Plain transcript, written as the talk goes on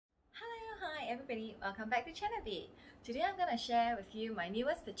everybody, welcome back to Channel B. Today I'm gonna share with you my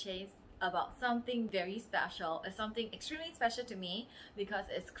newest purchase about something very special. It's something extremely special to me because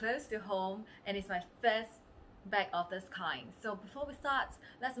it's close to home and it's my first bag of this kind. So before we start,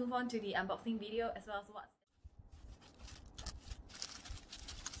 let's move on to the unboxing video as well as what's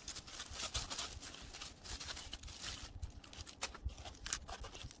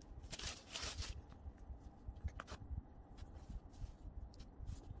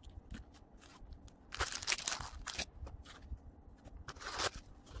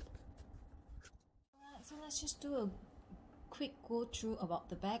So let's just do a quick go through about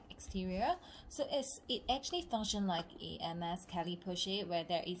the bag exterior. So it actually functions like a MS Kelly Pochette, where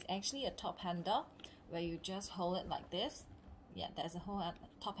there is actually a top handle where you just hold it like this. Yeah, there's a whole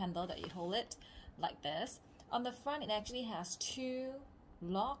top handle that you hold it like this. On the front, it actually has two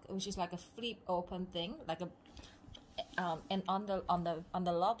lock, which is like a flip open thing, like a and on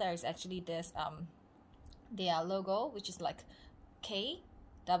the lock there is actually this their logo, which is like K,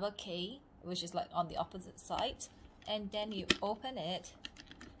 double K, which is like on the opposite side, and then you open it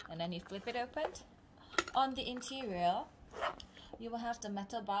and then you flip it open. On the interior you will have the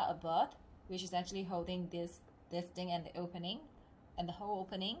metal bar above, which is actually holding this thing and the opening and the whole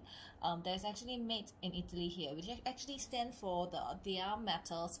opening. There's actually made in Italy here, which actually stands for their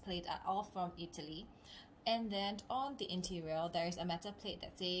metals plate are all from Italy. And then on the interior there is a metal plate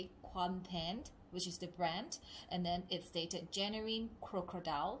that say Kwanpen, which is the brand, and then it's stated Nilo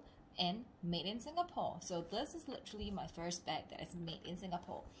Crocodile and made in Singapore. So this is literally my first bag that is made in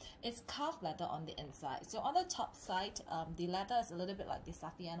Singapore. It's carved leather on the inside. So on the top side, the leather is a little bit like the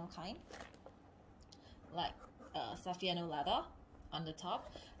Saffiano kind, like Saffiano leather on the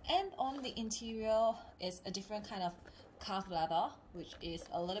top, and on the interior is a different kind of carved leather, which is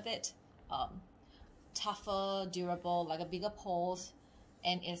a little bit tougher, durable, like a bigger pulse,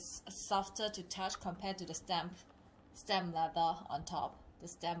 and it's softer to touch compared to the stem leather on top. The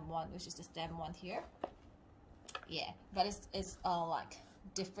stem one, which is the stem one here. Yeah, but it's like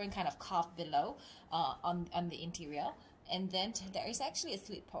different kind of carve below on the interior. And then there is actually a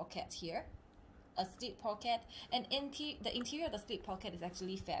slip pocket here, a slip pocket, and the interior of the slip pocket is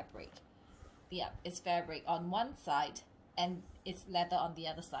actually fabric. Yeah, it's fabric on one side and it's leather on the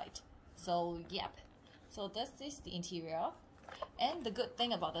other side. So yep, so this is the interior. And the good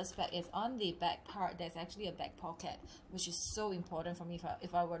thing about this bag is on the back part there's actually a back pocket, which is so important for me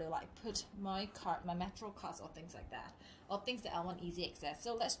if I were to like put my metro cards or things like that, or things that I want easy access.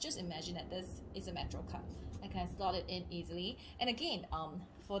 So let's just imagine that this is a metro card. I can slot it in easily. And again,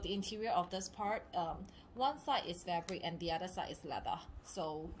 for the interior of this part, one side is fabric and the other side is leather.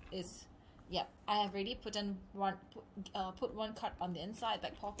 So it's, yeah, I have already put one card on the inside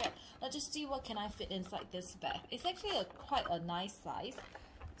back pocket. Let's just see what can I fit inside this bag. It's actually quite a nice size.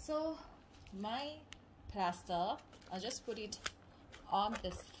 So my plaster, I'll just put it on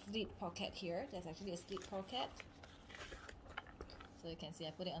the slip pocket here. There's actually a slip pocket. So you can see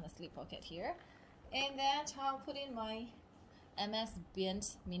I put it on the slip pocket here. And then I'll put in my MS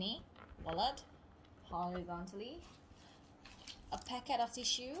Bint Mini wallet horizontally. A packet of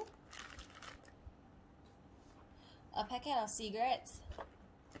tissue. A packet of cigarettes,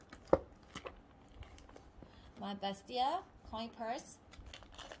 my Bestia coin purse,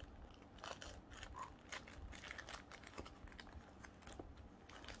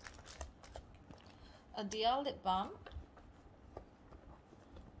 a Dior lip balm,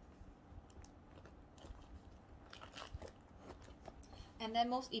 and then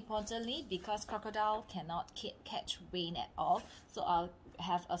most importantly, because crocodile cannot catch rain at all, so I'll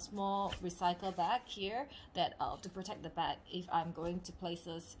have a small recycle bag here that to protect the bag if I'm going to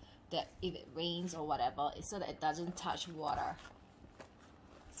places that if it rains or whatever, so that it doesn't touch water.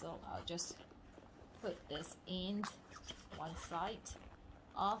 So I'll just put this in one side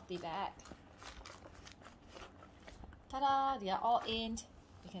of the bag. Ta-da! They are all in.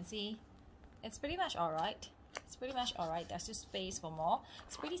 You can see it's pretty much alright. It's pretty much alright. There's just space for more.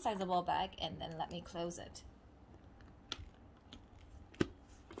 It's a pretty sizable bag, and then let me close it.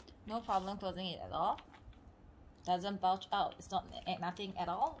 No problem closing it at all. Doesn't bulge out. It's not nothing at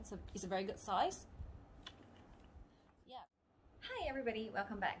all. It's a very good size. Yeah. Hi everybody,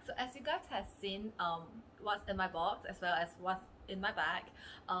 welcome back. So as you guys have seen, what's in my box as well as what's in my bag,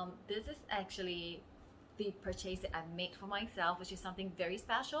 this is actually the purchase that I made for myself, which is something very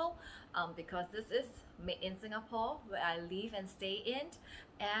special because this is made in Singapore, where I live and stay in,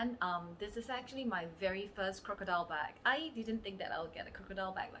 and this is actually my very first crocodile bag. I didn't think that I would get a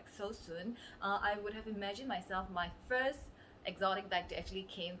crocodile bag like so soon. I would have imagined myself my first exotic bag that actually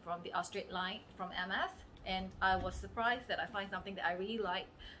came from the Australian line from MS, and I was surprised that I find something that I really like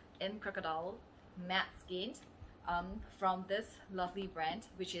in Crocodile matte skin from this lovely brand,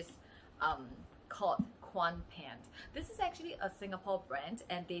 which is called Kwanpen. This is actually a Singapore brand,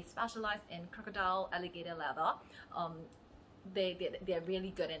 and they specialize in crocodile alligator leather. They're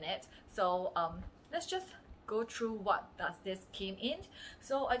really good in it. So let's just go through what does this came in.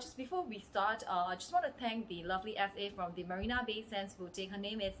 So before we start, I just want to thank the lovely SA from the Marina Bay Sands boutique. Her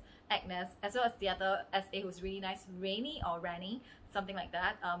name is Agnes, as well as the other SA who's really nice, Rainy or Rani, something like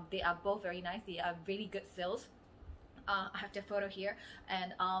that. They are both very nice. They are really good sales. I have their photo here,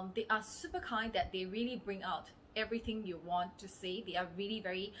 and they are super kind, that they really bring out everything you want to see. They are really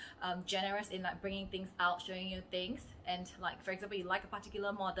very generous in like bringing things out, showing you things. And like, for example, you like a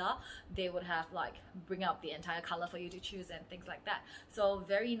particular model, they would have like bring out the entire color for you to choose and things like that. So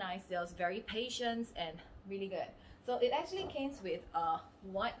very nice sales, very patient, and really good. So it actually came with a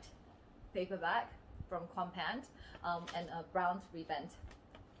white paper bag from Kwanpen and a brown ribbon.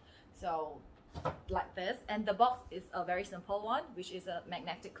 So like this, and the box is a very simple one, which is a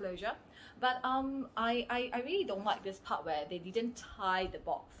magnetic closure. But I really don't like this part where they didn't tie the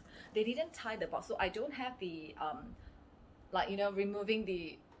box. They didn't tie the box, so I don't have the like, you know, removing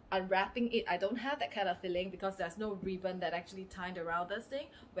the unwrapping it. I don't have that kind of feeling because there's no ribbon that actually tied around this thing,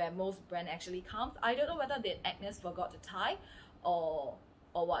 where most brand actually comes. I don't know whether the Agnes forgot to tie or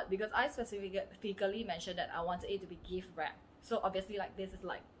what, because I specifically mentioned that I wanted it to be gift wrap. So obviously, like, this is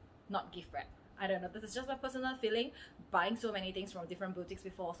like not gift wrap. I don't know, this is just my personal feeling, buying so many things from different boutiques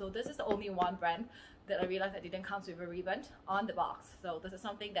before. So this is the only one brand that I realized that didn't come with a ribbon on the box. So this is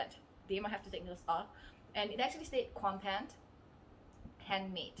something that they might have to take notice of. And it actually stayed Kwanpen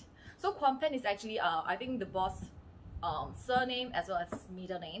handmade. So Kwanpen is actually I think the boss surname as well as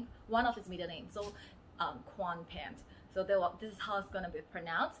middle name, one of his middle names. So Kwanpen. So this is how it's gonna be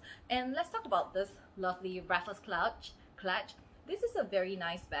pronounced. And let's talk about this lovely Raffles clutch. This is a very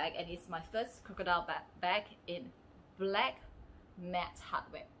nice bag, and it's my first crocodile bag in black matte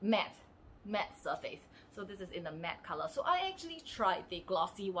hardware, matte surface. So this is in the matte color. So I actually tried the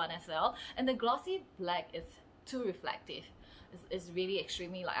glossy one as well, and the glossy black is too reflective. It's really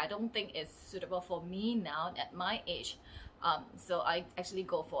extremely, like, I don't think it's suitable for me now at my age. So I actually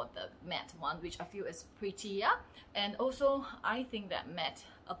go for the matte one, which I feel is prettier. And also I think that matte,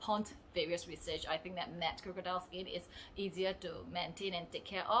 upon various research, I think that matte crocodile skin is easier to maintain and take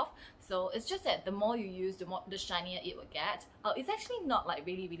care of. So it's just that the more you use, the shinier it will get. It's actually not like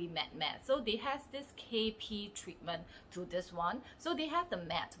really matte. So they have this KP treatment to this one. So they have the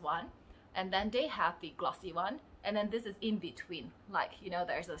matte one, and then they have the glossy one, and then this is in between, like, you know,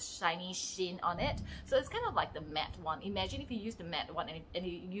 there's a shiny sheen on it. So it's kind of like the matte one. Imagine if you use the matte one and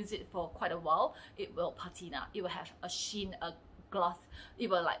you use it for quite a while, it will patina, it will have a sheen, a gloss, it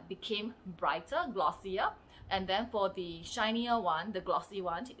will like become brighter, glossier. And then for the shinier one, the glossy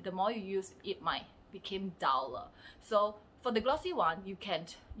one, the more you use, it might become duller. So for the glossy one, you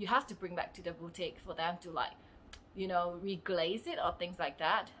have to bring back to the boutique for them to, like, you know, reglaze it or things like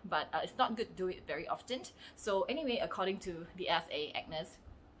that. But it's not good to do it very often. So anyway, according to the SA Agnes,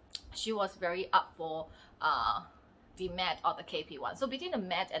 she was very up for the matte or the KP one. So between the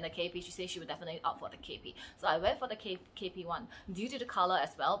matte and the KP, she said she would definitely opt for the KP. So I went for the KP one due to the color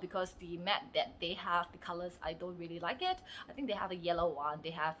as well, because the matte that they have, the colors, I don't really like it. I think they have a yellow one,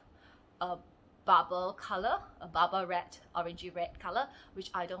 they have a bubble color, a bubble red, orangey red color,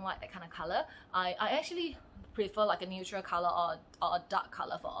 which I don't like that kind of color. I actually prefer like a neutral color or a dark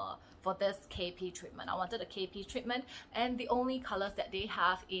color for this KP treatment. I wanted a KP treatment, and the only colors that they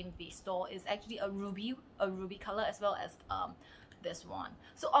have in the store is actually a ruby color, as well as this one.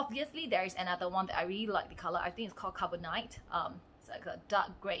 So obviously there is another one that I really like the color. I think it's called Carbonite. It's like a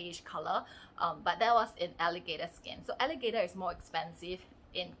dark grayish color, but that was in alligator skin. So alligator is more expensive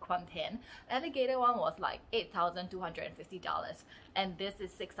in Kwanpen. Alligator one was like $8,250, and this is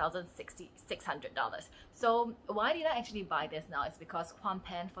 $6,600. So why did I actually buy this now? It's because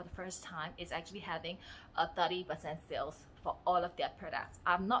Kwanpen for the first time is actually having a 30% sales for all of their products.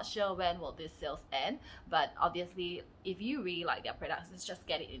 I'm not sure when will this sales end, but obviously if you really like their products, just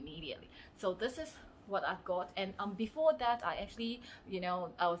get it immediately. So this is what I've got. And before that, I actually, you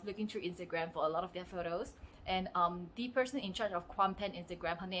know, I was looking through Instagram for a lot of their photos. And the person in charge of Kwanpen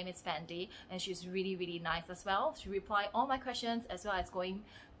Instagram, her name is Fendi, and she's really nice as well. She replied all my questions, as well as going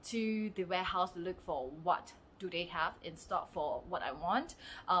to the warehouse to look for what do they have in stock for what I want.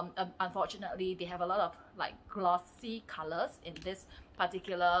 Unfortunately, they have a lot of like glossy colors in this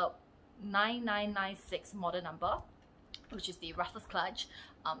particular 9996 model number, which is the Raffles clutch.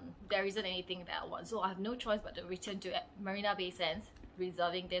 There isn't anything that I want, so I have no choice but to return to Marina Bay Sands,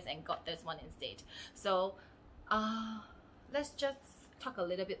 reserving this, and got this one instead. So let's just talk a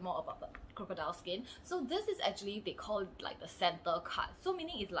little bit more about the crocodile skin. So this is actually, they call it like the center cut. So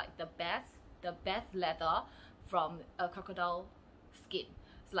meaning it's like the best leather from a crocodile skin.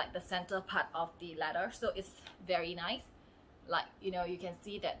 It's like the center part of the leather. So it's very nice. Like, you know, you can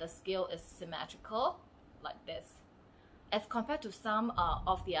see that the scale is symmetrical like this. As compared to some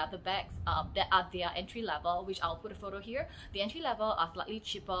of the other bags that are their entry level, which I'll put a photo here. The entry level are slightly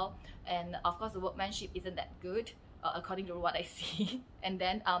cheaper, and of course the workmanship isn't that good according to what I see. And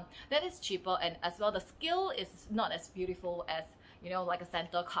then that is cheaper, and as well the scale is not as beautiful as, you know, like a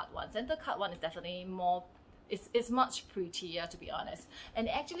center cut one. Center cut one is definitely more, it's much prettier, to be honest. And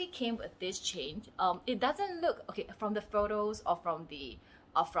it actually came with this chain. It doesn't look okay from the photos or from the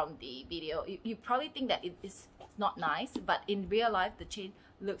video. You probably think that it's not nice, but in real life the chain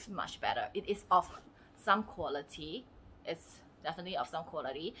looks much better. It is of some quality. It's definitely of some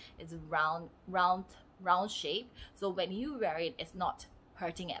quality. It's round shape, so when you wear it, it's not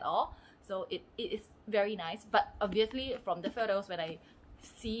hurting at all. So it is very nice. But obviously from the photos, when I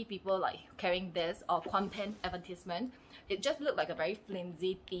see people like carrying this or Kwanpen advertisement, it just looked like a very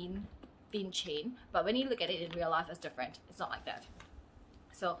flimsy thin chain. But when you look at it in real life, it's different. It's not like that.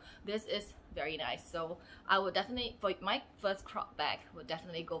 So this is very nice. So I would definitely, for my first Croc bag, would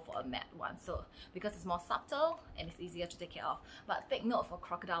definitely go for a matte one. So because it's more subtle and it's easier to take care of. But take note, for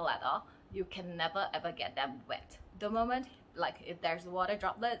crocodile leather, you can never ever get them wet. The moment, like if there's water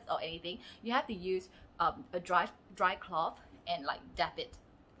droplets or anything, you have to use a dry cloth and like dab it,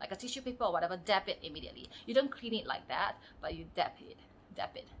 like a tissue paper or whatever. Dab it immediately. You don't clean it like that, but you dab it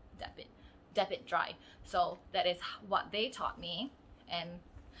dry. So that is what they taught me, and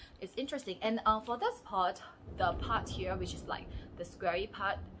it's interesting. And for this part, the part here, which is like the squarey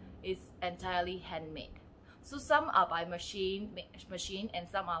part, is entirely handmade. So some are by machine, and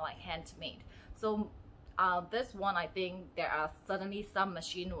some are like handmade. So this one, I think there are certainly some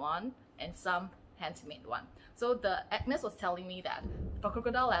machine one and some handmade one. So Agnes was telling me that for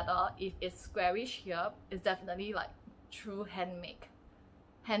crocodile leather, if it's squarish here, it's definitely like true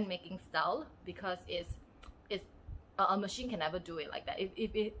handmaking style, because it's a machine can never do it like that.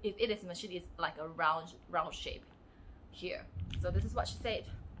 If it is a machine, it's like a round shape here. So this is what she said.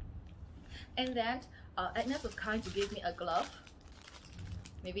 And then Agnes was kind to give me a glove.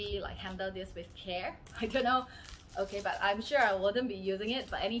 Maybe like handle this with care. I don't know. Okay, but I'm sure I wouldn't be using it.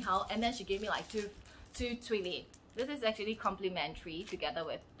 But anyhow, and then she gave me like two twilly. This is actually complimentary together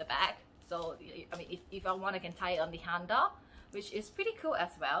with the bag. So I mean, if I want, I can tie it on the handle, which is pretty cool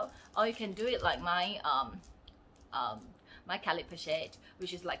as well. Or you can do it like my Pochette,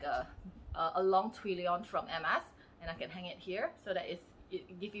 which is like a long twillion from MS, and I can hang it here, so that it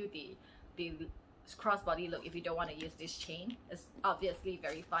give you the crossbody look. If you don't want to use this chain, it's obviously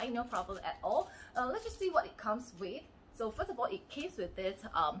very fine, no problem at all. Let's just see what it comes with. So first of all, it came with this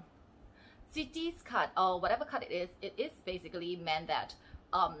cities cut, or whatever cut it is. It is basically meant that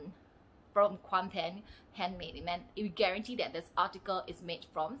from Kwanpen, handmade. It meant it would guarantee that this article is made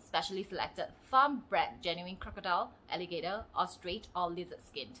from specially selected farm-bred genuine crocodile, alligator, or straight or lizard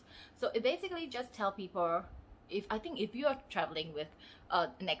skinned. So it basically just tell people, I think if you are traveling with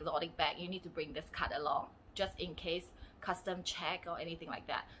an exotic bag, you need to bring this cut along, just in case custom check or anything like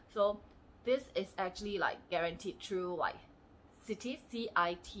that. So this is actually like guaranteed through like CITES,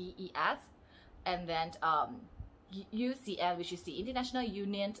 CITES, and then UCN, which is the International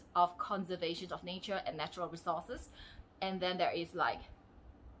Union of Conservation of Nature and Natural Resources, and then there is like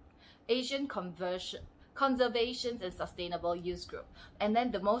Asian Conservation and Sustainable Use Group, and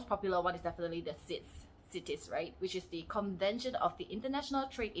then the most popular one is definitely the CITES, right, which is the Convention of the International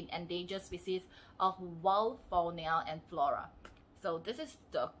Trade in Endangered Species of Wild Fauna and Flora. So this is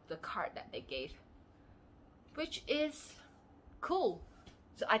the card that they gave, which is cool.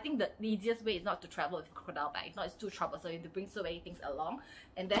 So I think the easiest way is not to travel with a crocodile bag. It's too troublesome. You have to bring so many things along.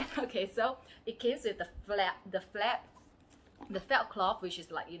 And then, okay, so it came with the felt cloth, which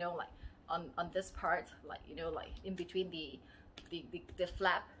is like, you know, like on this part, like, you know, like in between the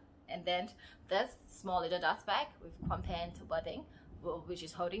flap. And then this small little dust bag with Kwanpen wording, which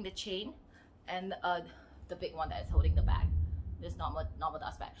is holding the chain, and the big one that is holding the bag. This normal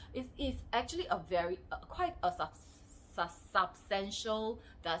dust bag. It's actually a very quite a substantial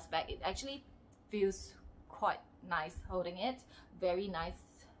dust bag. It actually feels quite nice holding it. Very nice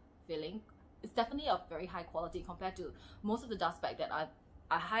feeling. It's definitely of very high quality compared to most of the dust bag that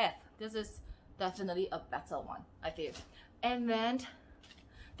I have. This is definitely a better one, I feel. And then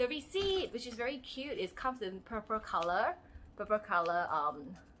the receipt, which is very cute, it comes in purple color,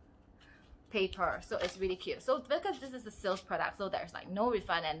 paper, so it's really cute. So because this is a sales product, so there's like no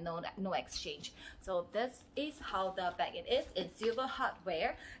refund and no exchange. So this is how the bag it is in silver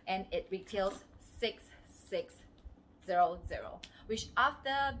hardware, and it retails 6600, which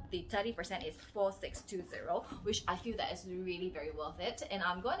after the 30% is 4620, which I feel that is really very worth it. And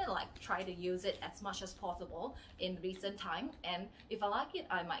I'm going to like try to use it as much as possible in recent time, and if I like it,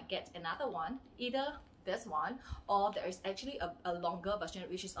 I might get another one, either this one, or there is actually a longer version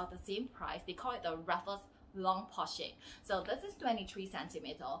which is of the same price. They call it the Raffles long pochette. So this is 23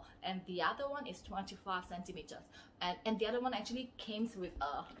 centimeter and the other one is 25 centimeters, and the other one actually came with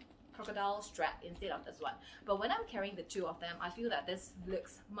a crocodile strap instead of this one. But when I'm carrying the two of them, I feel that this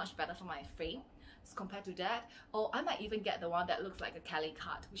looks much better for my frame as compared to that. Or I might even get the one that looks like a Cali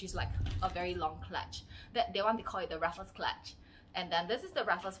card, which is like a very long clutch. That the one they call it the Raffles clutch. And then this is the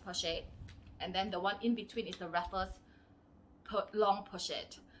Raffles pochette, and then the one in between is the Raffles long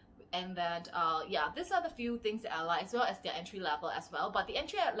pochette. And then yeah, these are the few things that I like, as well as their entry level as well. But the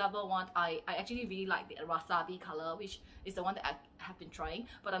entry level one, I actually really like the wasabi color, which is the one that I have been trying.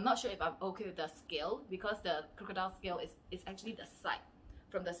 But I'm not sure if I'm okay with the scale, because the crocodile scale is actually the side,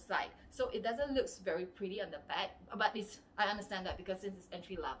 from the side, so it doesn't look very pretty on the back. But I understand that because this is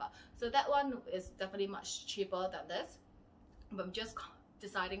entry level, so that one is definitely much cheaper than this. But I'm just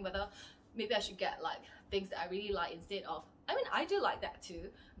deciding whether maybe I should get like things that I really like instead of, I mean, I do like that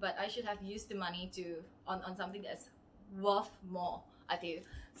too, but I should have used the money on something that's worth more, I feel.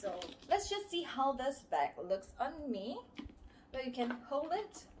 So let's just see how this bag looks on me. Where you can hold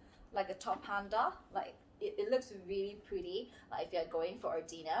it like a top panda, like it looks really pretty. Like if you're going for a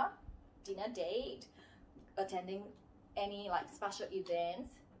dinner date, attending any like special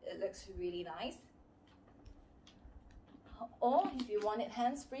events, it looks really nice. Or if you want it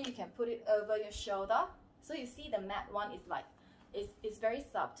hands-free, you can put it over your shoulder. So you see the matte one is like, it's very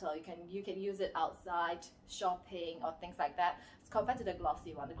subtle. You can use it outside, shopping or things like that. It's compared to the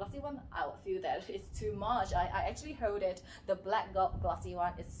glossy one. The glossy one, I would feel that it's too much. I actually hold it. The black glossy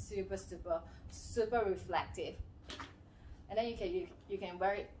one is super reflective. And then you can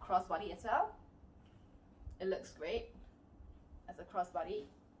wear it crossbody as well. It looks great as a crossbody,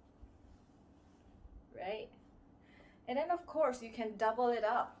 right? And then of course you can double it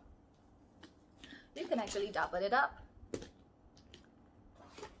up. You can actually double it up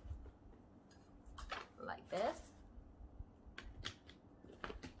like this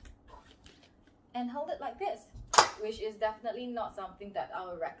and hold it like this, which is definitely not something that I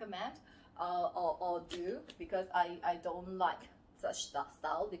would recommend or do, because I don't like such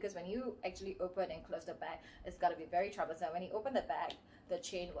style, because when you actually open and close the bag, it's got to be very troublesome. When you open the bag, the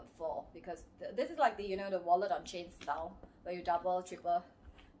chain would fall, because this is like the, you know, the wallet on chain style, where you double,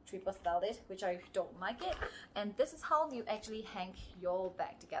 triple style it, which I don't like it. And this is how you actually hang your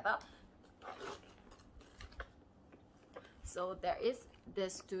bag together. So there is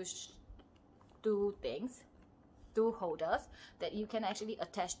this two holders that you can actually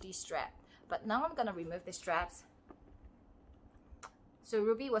attach the strap. But now I'm gonna remove the straps. So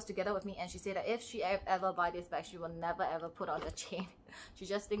Ruby was together with me, and she said that if she ever buy this bag, she will never ever put on the chain. She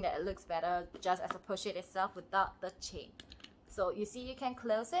just think that it looks better just as a pochette itself without the chain. So you see, you can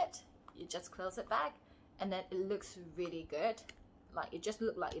close it. You just close it back, and then it looks really good. Like it just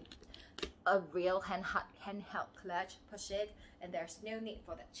looks like a real handheld clutch pochette, and there's no need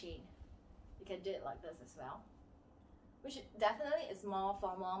for that chain. You can do it like this as well, which definitely is more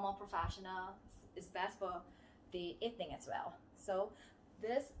formal, more professional. It's best for the evening as well. So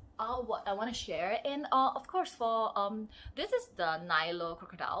this are what I want to share. And of course, for this is the Nilo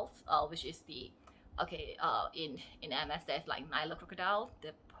Crocodile, which is the in MS there's like Nilo Crocodile,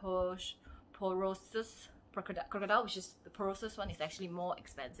 the Porosus crocodile, which is the Porosus one, is actually more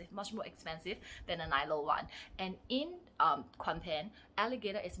expensive, much more expensive than the Nilo one. And in Kwanpen,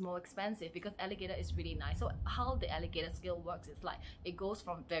 alligator is more expensive because alligator is really nice. So how the alligator scale works is like it goes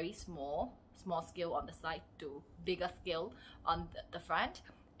from very small scale on the side to bigger scale on the front,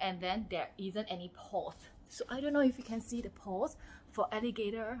 and then there isn't any paws. So I don't know if you can see the paws. For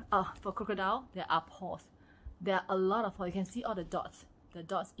alligator, for crocodile, there are paws. There are a lot of paws. You can see all the dots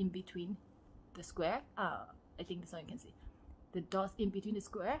in between the square. I think this one you can see. The dots in between the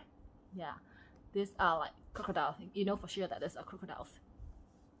square. Yeah, these are like crocodiles. You know for sure that these are crocodiles.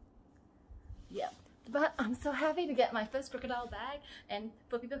 Yeah, but I'm so happy to get my first crocodile bag. And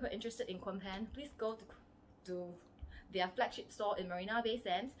for people who are interested in Kwanpen, please go to their flagship store in Marina Bay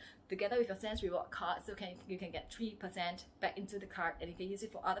Sands, together with your Sands reward card, so you can get 3% back into the card, and you can use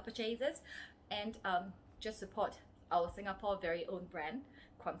it for other purchases, and just support our Singapore very own brand,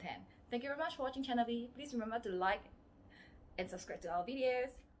 Kwanpen. Thank you very much for watching Channel V. Please remember to like and subscribe to our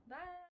videos. Bye!